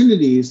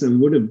opportunities than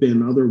would have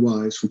been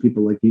otherwise for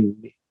people like you and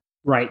me.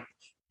 Right.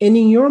 And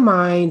in your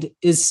mind,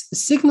 is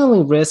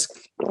signaling risk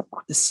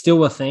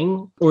still a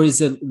thing, or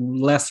is it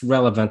less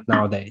relevant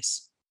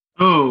nowadays?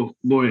 Oh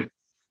boy.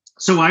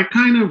 So I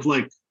kind of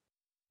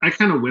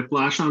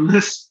whiplash on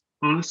this,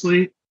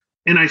 honestly.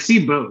 And I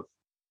see both.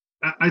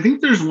 I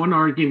think there's one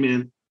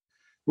argument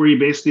where you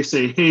basically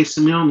say, hey,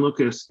 Samuel and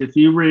Lucas, if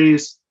you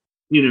raise,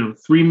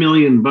 $3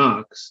 million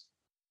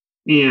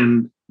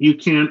and you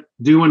can't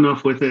do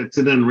enough with it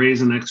to then raise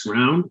the next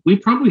round, we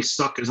probably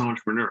suck as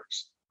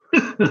entrepreneurs.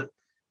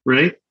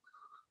 Right?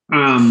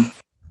 Um,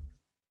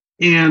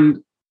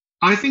 and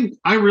I think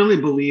I really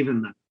believe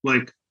in that.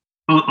 Like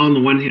on the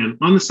one hand,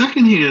 on the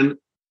second hand,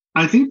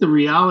 I think the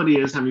reality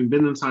is, having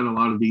been inside a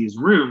lot of these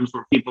rooms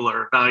where people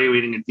are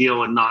evaluating a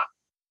deal and not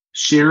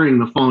sharing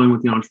the following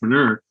with the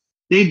entrepreneur,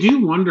 they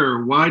do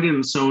wonder, why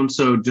didn't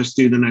so-and-so just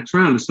do the next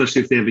round,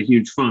 especially if they have a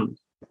huge fund.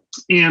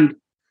 And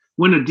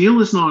when a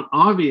deal is not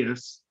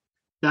obvious,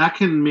 that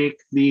can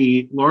make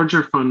the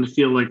larger fund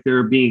feel like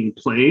they're being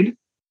played,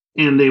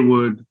 and they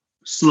would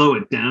slow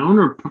it down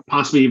or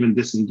possibly even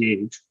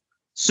disengage.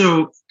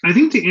 So I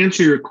think, to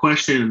answer your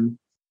question,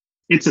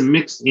 it's a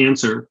mixed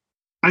answer.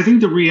 I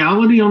think the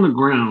reality on the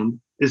ground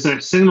is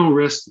that signal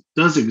risk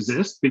does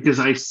exist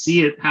because I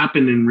see it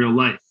happen in real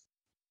life.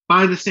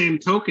 By the same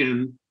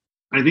token,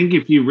 I think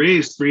if you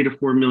raise $3 to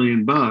 $4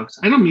 million,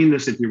 I don't mean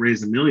this if you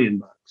raise $1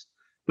 million,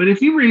 but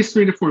if you raise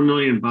 $3 to $4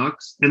 million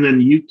and then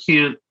you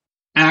can't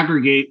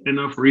aggregate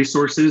enough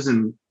resources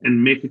and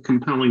make a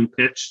compelling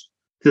pitch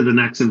to the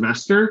next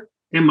investor,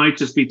 it might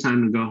just be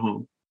time to go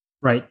home.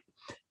 Right.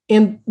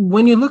 And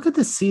when you look at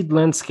the seed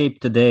landscape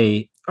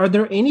today, are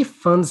there any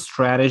fund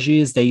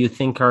strategies that you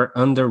think are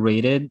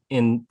underrated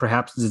and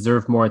perhaps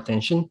deserve more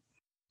attention?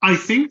 I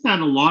think that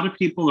a lot of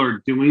people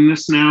are doing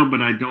this now,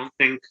 but I don't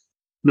think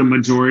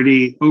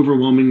the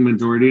overwhelming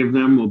majority of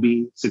them will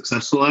be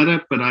successful at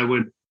it. But I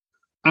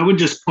would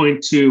just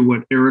point to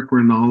what Eric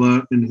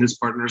Ranalla and his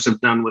partners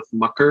have done with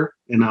Mucker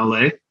in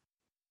LA.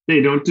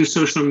 They don't do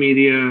social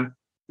media.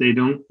 They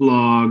don't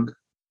blog.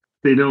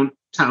 They don't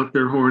tout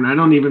their horn. I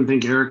don't even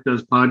think Eric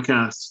does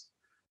podcasts.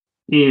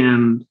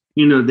 And,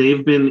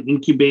 they've been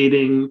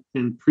incubating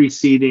and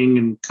pre-seeding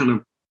and kind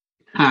of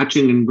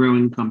hatching and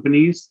growing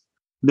companies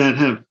that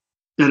have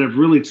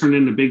really turned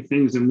into big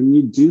things. And when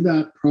you do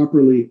that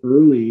properly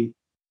early,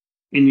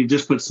 and you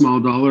just put small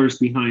dollars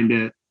behind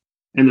it,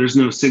 and there's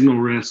no signal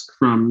risk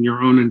from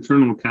your own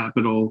internal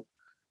capital,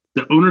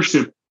 the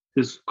ownership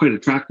is quite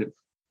attractive.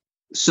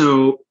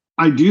 So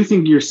I do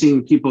think you're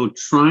seeing people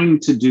trying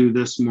to do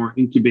this more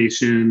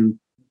incubation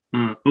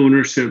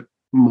ownership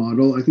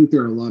model. I think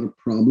there are a lot of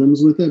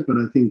problems with it, but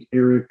I think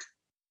Eric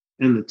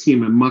and the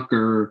team at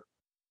Mucker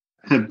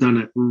have done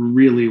it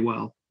really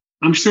well.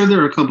 I'm sure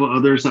there are a couple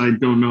others I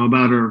don't know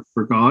about or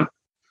forgot,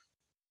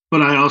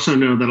 but I also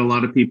know that a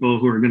lot of people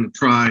who are going to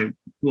try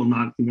will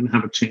not even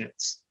have a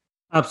chance.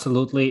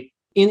 Absolutely.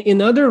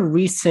 In other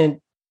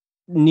recent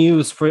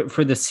news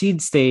for the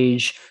seed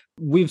stage,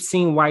 we've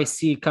seen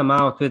YC come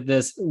out with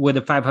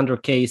a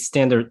 $500K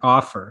standard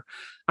offer.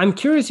 I'm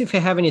curious if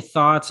you have any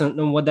thoughts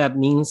on what that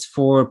means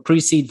for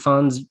pre-seed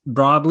funds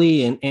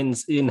broadly,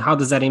 and how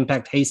does that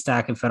impact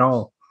Haystack, if at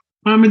all?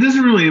 It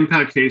doesn't really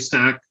impact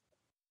Haystack.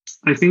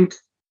 I think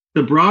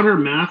the broader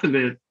math of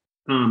it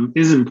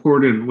is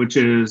important, which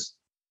is,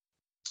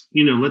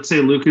 let's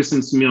say Lucas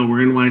and Samil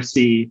were in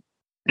YC,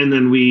 and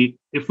then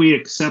if we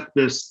accept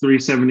this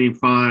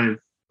 375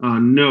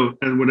 note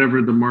at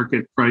whatever the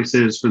market price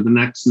is for the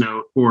next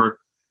note or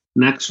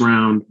next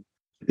round,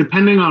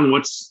 depending on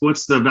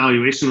what's the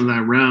valuation of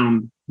that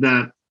round,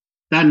 that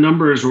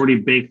number is already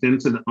baked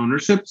into the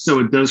ownership. So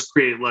it does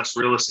create less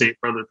real estate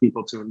for other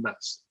people to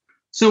invest.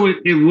 So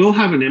it will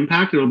have an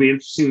impact. It'll be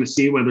interesting to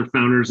see whether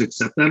founders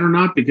accept that or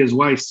not, because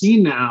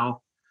YC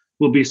now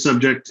will be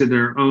subject to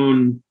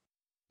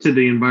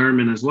the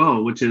environment as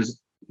well, which is,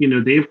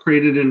 they've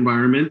created an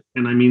environment,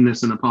 and I mean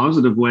this in a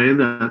positive way,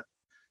 that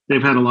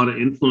they've had a lot of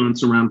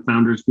influence around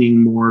founders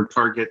being more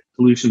target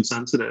dilution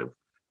sensitive.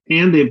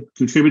 And they've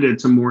contributed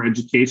to more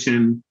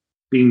education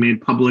being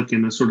made public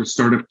in a sort of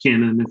startup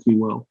canon, if you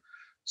will.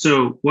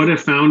 So what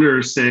if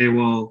founders say,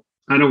 well,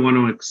 I don't want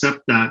to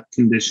accept that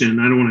condition.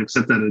 I don't want to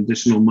accept that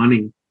additional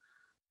money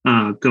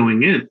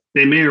going in.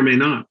 They may or may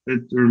not.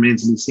 It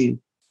remains to be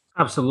seen.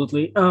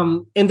 Absolutely.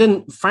 And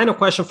then final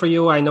question for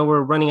you. I know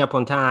we're running up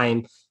on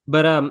time,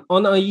 but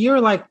on a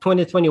year like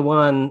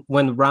 2021,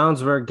 when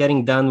rounds were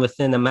getting done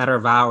within a matter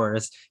of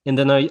hours, and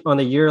then on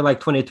a year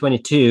like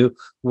 2022,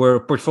 where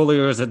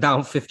portfolios are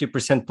down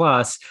 50%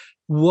 plus,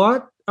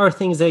 what are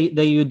things that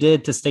you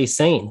did to stay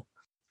sane?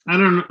 I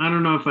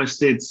don't know if I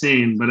stayed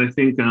sane, but I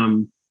think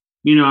I'm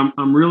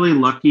really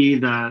lucky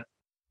that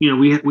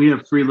we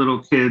have 3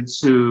 little kids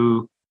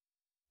who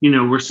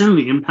were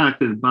certainly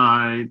impacted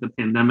by the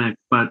pandemic,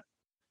 but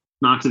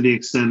not to the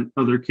extent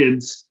other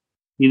kids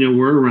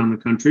were around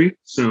the country.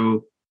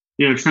 So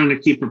trying to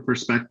keep a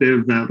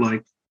perspective that,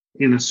 like,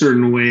 in a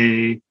certain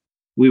way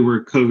we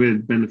were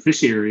COVID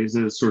beneficiaries,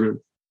 as sort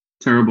of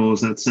terrible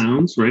as that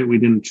sounds, right? We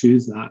didn't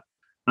choose that,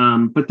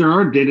 but there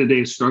are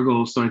day-to-day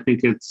struggles. So I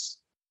think it's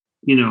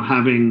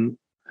having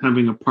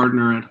a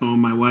partner at home,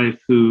 my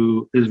wife,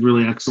 who is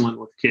really excellent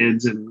with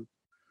kids and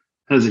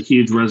has a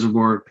huge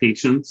reservoir of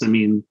patience. I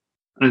mean,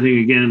 I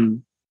think,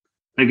 again,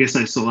 I guess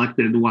I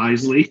selected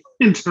wisely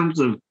in terms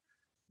of,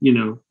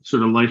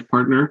 sort of life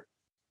partner.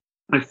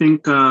 I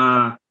think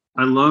I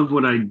love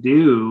what I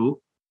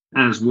do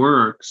as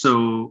work.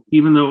 So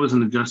even though it was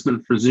an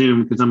adjustment for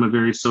Zoom, because I'm a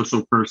very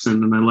social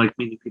person and I like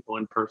meeting people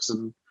in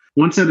person,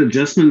 once that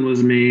adjustment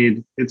was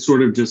made, it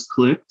sort of just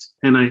clicked.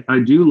 And I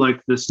do like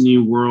this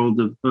new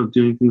world of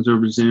doing things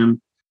over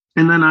Zoom.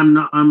 And then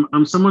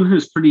I'm someone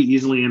who's pretty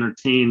easily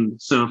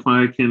entertained. So if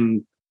I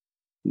can,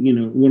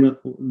 one of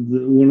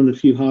the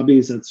few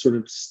hobbies that sort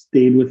of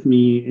stayed with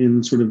me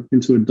in sort of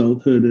into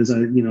adulthood is I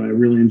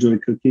really enjoy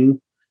cooking.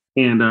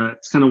 And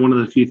it's kind of one of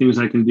the few things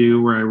I can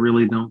do where I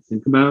really don't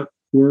think about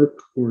work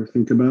or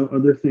think about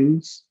other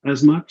things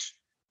as much.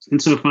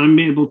 And so if I'm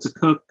able to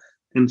cook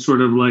and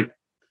sort of like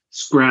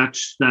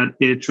scratch that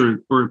itch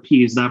or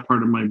appease that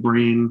part of my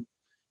brain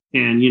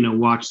and,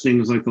 watch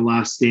things like The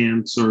Last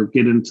Dance or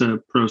get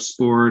into pro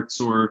sports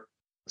or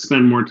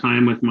spend more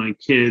time with my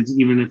kids,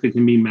 even if it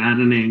can be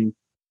maddening,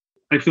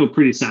 I feel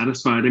pretty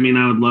satisfied. I mean,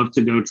 I would love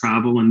to go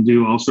travel and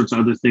do all sorts of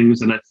other things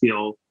that I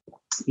feel,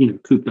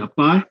 cooped up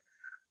by.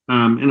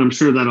 And I'm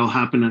sure that'll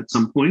happen at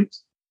some point.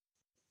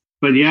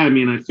 But yeah, I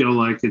mean, I feel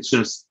like it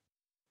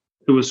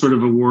was sort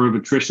of a war of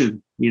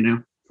attrition,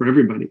 for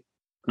everybody.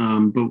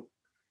 But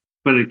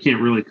I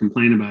can't really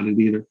complain about it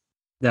either.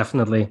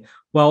 Definitely.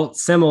 Well,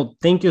 Semel,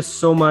 thank you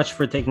so much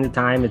for taking the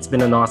time. It's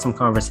been an awesome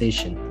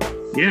conversation.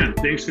 Yeah,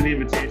 thanks for the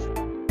invitation.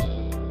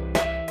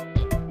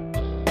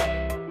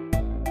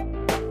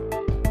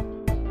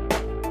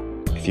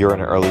 If you're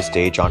an early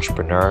stage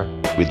entrepreneur,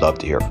 we'd love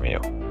to hear from you.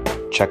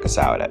 Check us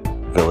out at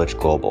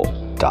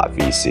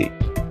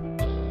villageglobal.vc.